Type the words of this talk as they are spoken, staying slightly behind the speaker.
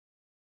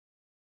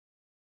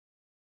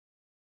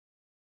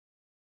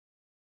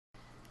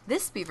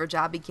This beaver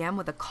job began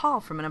with a call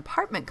from an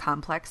apartment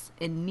complex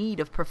in need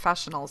of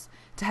professionals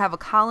to have a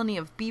colony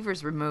of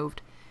beavers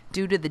removed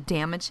due to the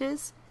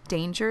damages,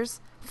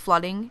 dangers,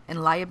 flooding,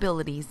 and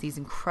liabilities these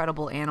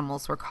incredible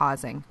animals were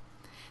causing.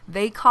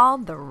 They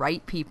called the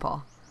right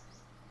people.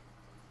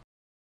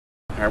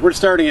 All right, we're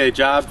starting a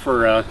job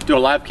for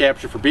doing live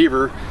capture for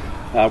beaver.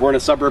 We're in a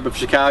suburb of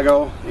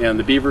Chicago, and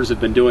the beavers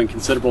have been doing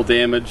considerable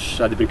damage.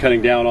 They've been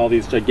cutting down all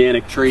these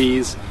gigantic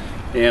trees,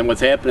 and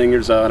what's happening,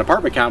 there's an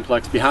apartment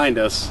complex behind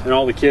us, and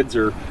all the kids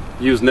are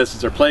using this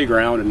as their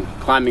playground and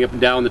climbing up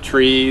and down the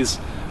trees.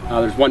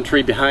 There's one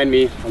tree behind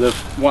me, the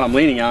one I'm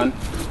leaning on.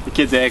 The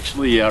kids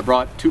actually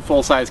brought 2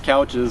 full-size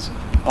couches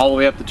all the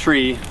way up the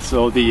tree,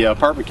 so the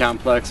apartment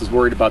complex is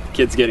worried about the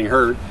kids getting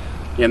hurt.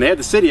 And they had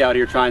the city out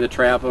here trying to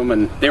trap them,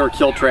 and they were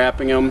kill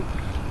trapping them,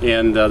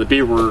 and the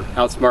beaver were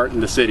outsmarting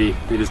the city.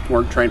 They just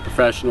weren't trained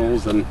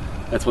professionals, and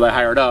that's why they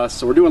hired us.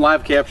 So we're doing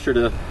live capture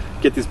to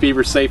get these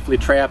beavers safely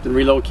trapped and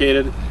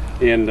relocated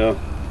and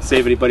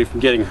save anybody from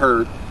getting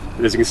hurt.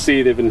 And as you can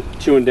see, they've been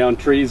chewing down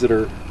trees that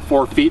are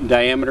 4 feet in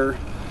diameter,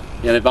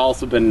 and they've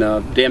also been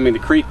damming the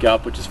creek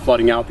up, which is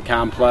flooding out the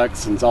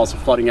complex, and it's also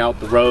flooding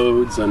out the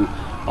roads, and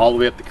all the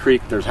way up the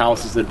creek there's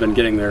houses that have been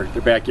getting their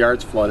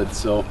backyards flooded.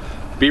 So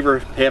beaver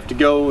have to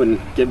go and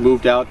get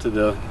moved out to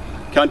the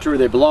country where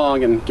they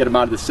belong and get them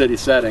out of the city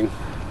setting.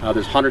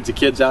 There's hundreds of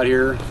kids out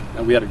here.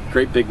 We had a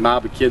great big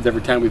mob of kids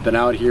every time we've been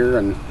out here,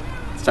 and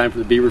it's time for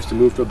the beavers to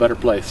move to a better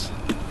place.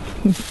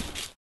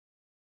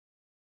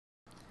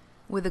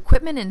 With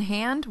equipment in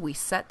hand, we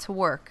set to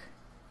work.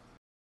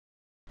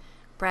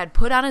 Brad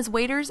put on his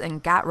waders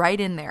and got right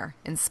in there,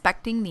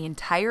 inspecting the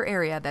entire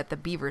area that the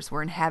beavers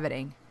were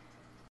inhabiting.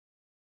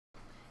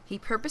 He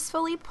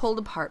purposefully pulled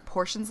apart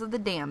portions of the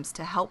dams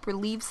to help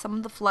relieve some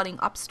of the flooding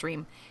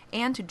upstream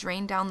and to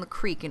drain down the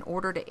creek in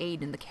order to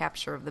aid in the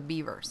capture of the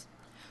beavers.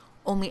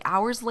 Only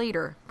hours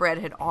later, Brad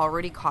had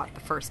already caught the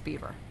first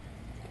beaver.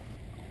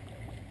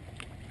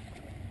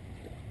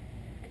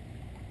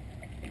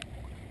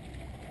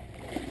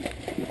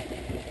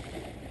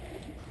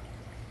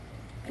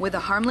 With a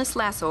harmless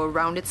lasso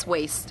around its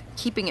waist,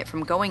 keeping it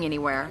from going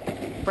anywhere,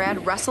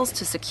 Brad wrestles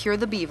to secure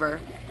the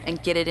beaver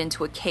and get it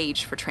into a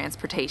cage for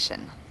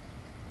transportation.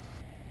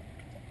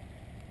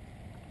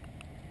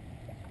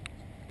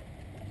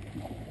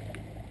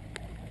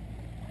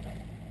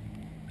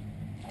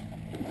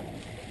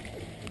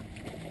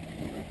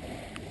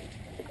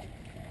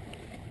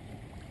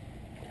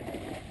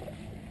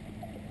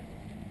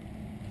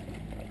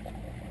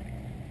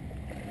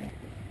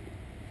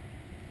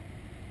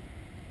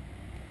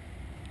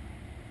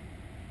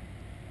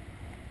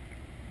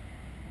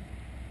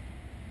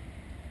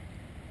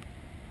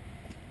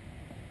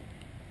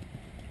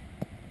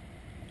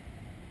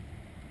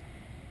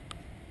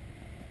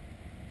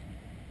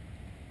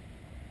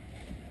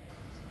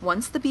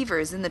 Once the beaver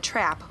is in the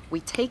trap, we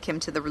take him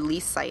to the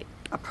release site,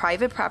 a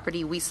private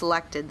property we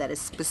selected that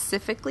is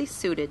specifically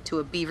suited to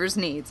a beaver's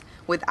needs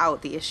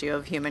without the issue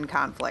of human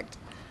conflict.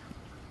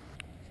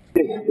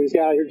 We just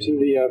got out here to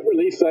the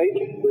release site.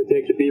 We're going to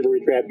take the beaver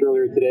we trapped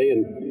earlier today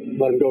and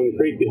let him go in the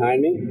creek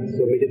behind me. So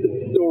let me get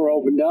the door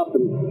opened up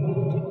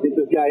and get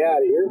this guy out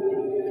of here.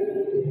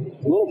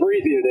 It's a little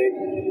breezy today.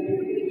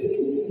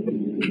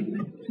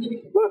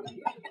 Come on.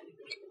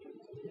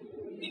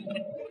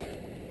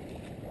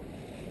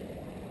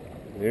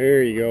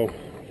 There you go.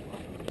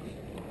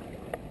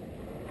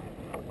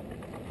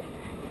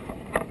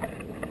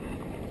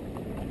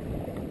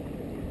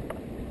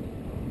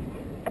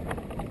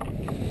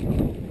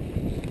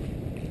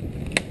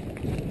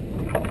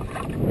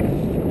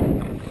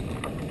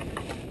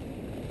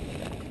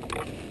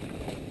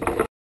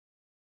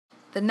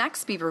 The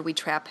next beaver we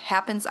trap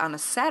happens on a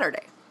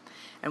Saturday,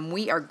 and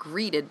we are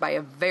greeted by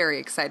a very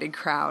excited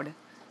crowd.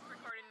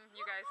 Recording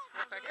you guys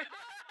real quick.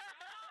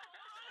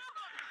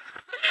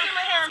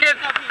 Skip.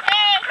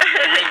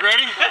 Hey. You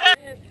ready?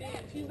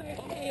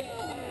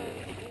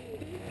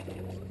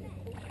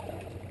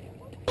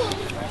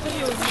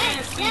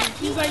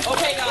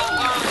 Okay,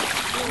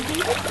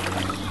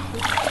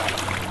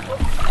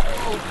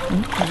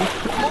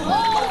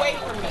 away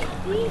from me.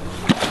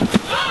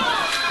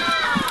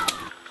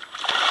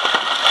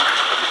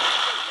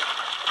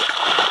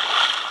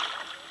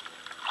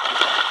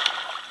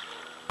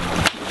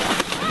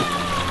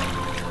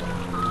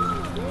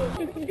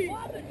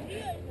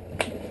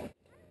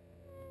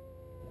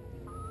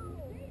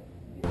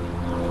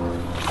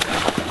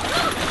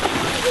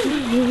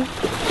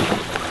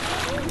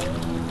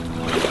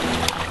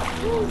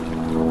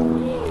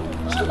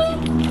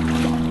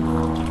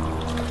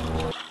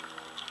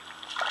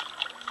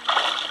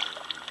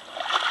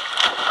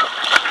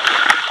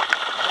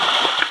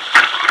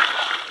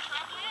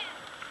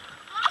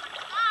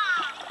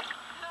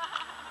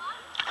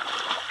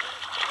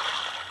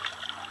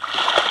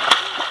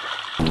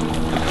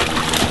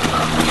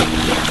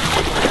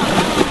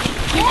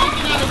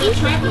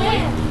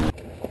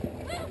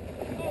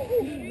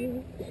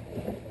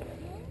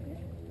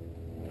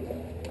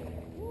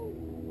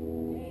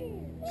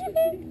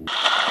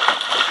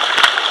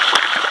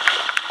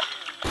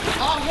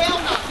 Oh, hell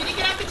no. Did he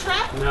get out the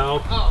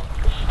No. Oh.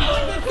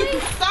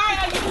 Sorry,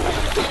 I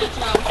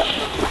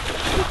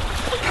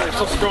They're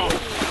so strong.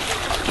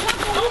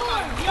 Oh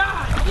my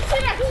God! You see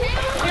that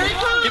tail? Here he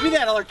comes. Give me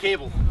that other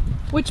cable.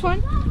 Which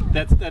one?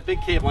 That's that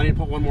big cable. I need to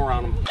put one more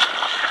on them.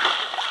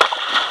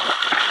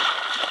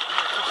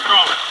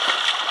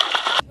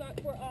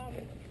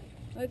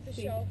 Let's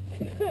see. Go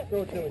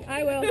to it.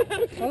 I will.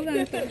 Hold on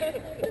a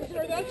second.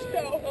 For that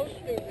show. How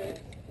stupid.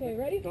 Okay,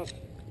 ready? Go.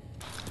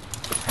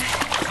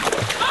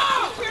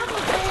 Oh, careful,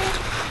 babe.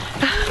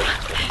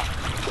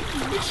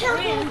 Be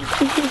careful.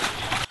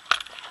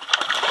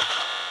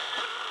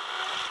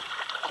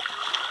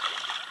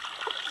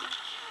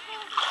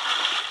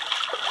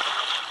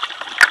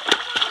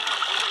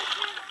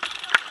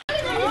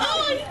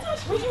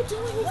 What are you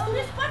doing?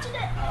 He's punching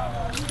it.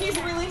 He's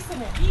releasing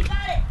it. He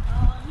got it.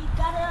 He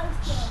got it on his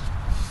tail.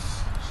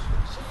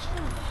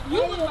 You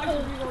look like a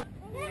real.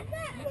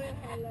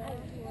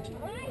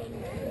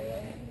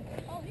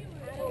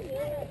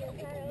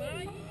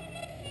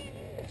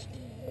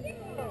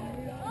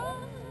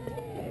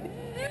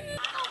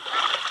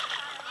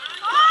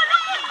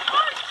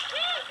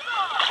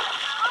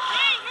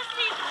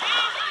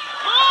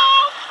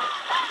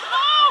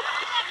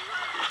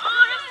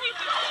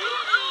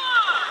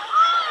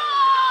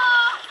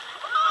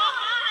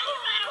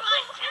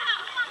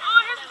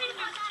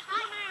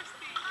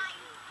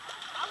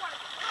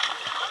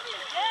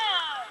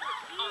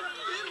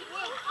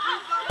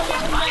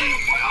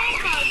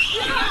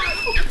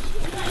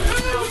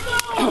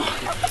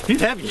 He's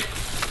heavy.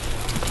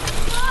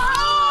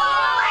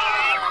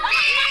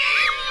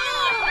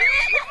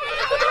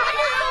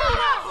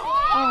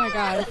 Oh my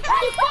god.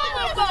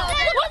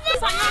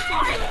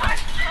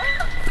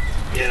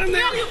 Get him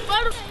there.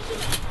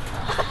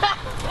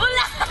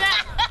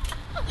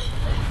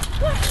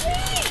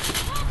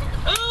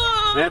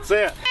 That's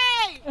it.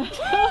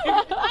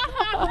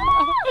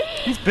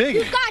 He's big.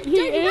 He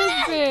is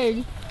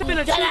big.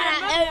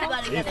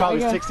 He's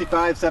probably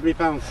 65, 70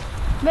 pounds.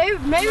 Maybe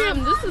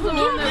this is the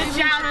one that's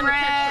job,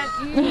 Brad.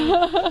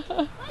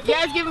 You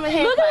guys give him a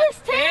hand. Look at his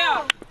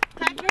tail.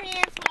 Clap your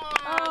hands for him.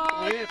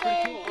 Oh, yeah, pretty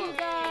thank cool, you huh?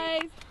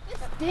 guys.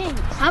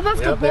 How about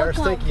Yep, they're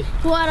stinky.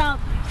 What up?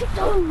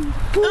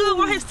 Oh,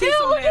 why his teeth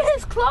so Look nasty? at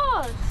his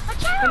claws.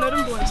 I know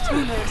them boys too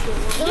nasty.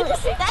 Look at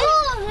his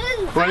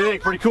claws. What do you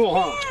think? Pretty cool,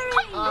 huh?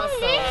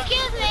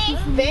 Excuse me.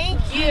 Thank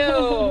you.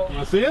 Want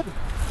to see it?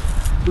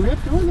 Go ahead,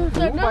 go in there. They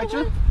won't bite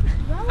you.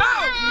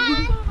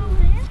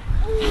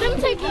 Let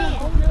me take it.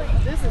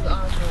 This is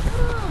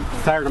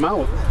awesome. Tired them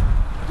out.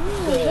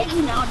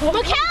 Michaela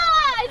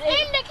is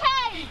in the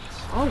cage.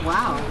 Oh,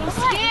 wow.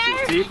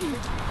 Scared? See?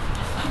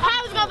 I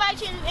was gonna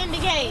bite you in the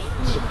cage.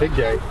 It's a big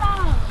guy.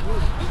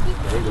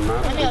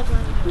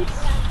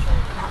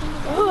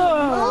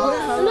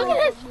 Look at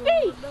his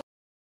feet.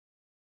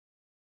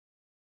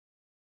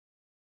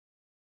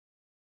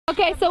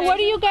 Okay, so what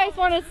do you guys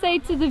want to say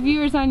to the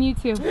viewers on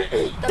YouTube? This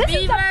is the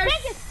biggest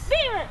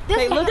beaver.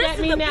 Hey, look at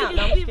me now.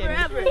 No, I'm kidding.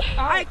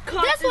 I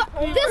caught This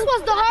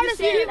was the hardest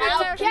beaver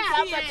to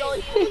catch.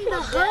 In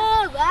the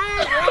hood,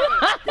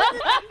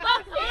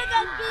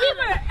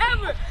 beaver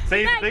ever. Say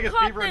he's the biggest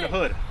beaver in the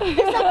hood. It's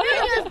the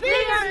biggest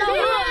beaver in the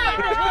hood.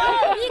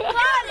 He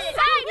caught it.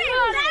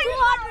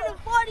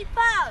 240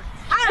 pounds.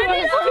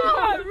 Really?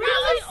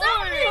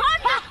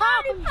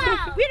 740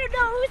 pounds. We don't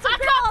know who's the girl. I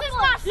caught this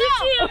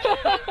myself.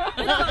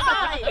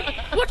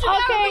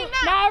 Okay,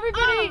 now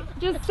everybody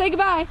just say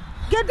goodbye.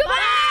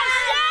 Goodbye.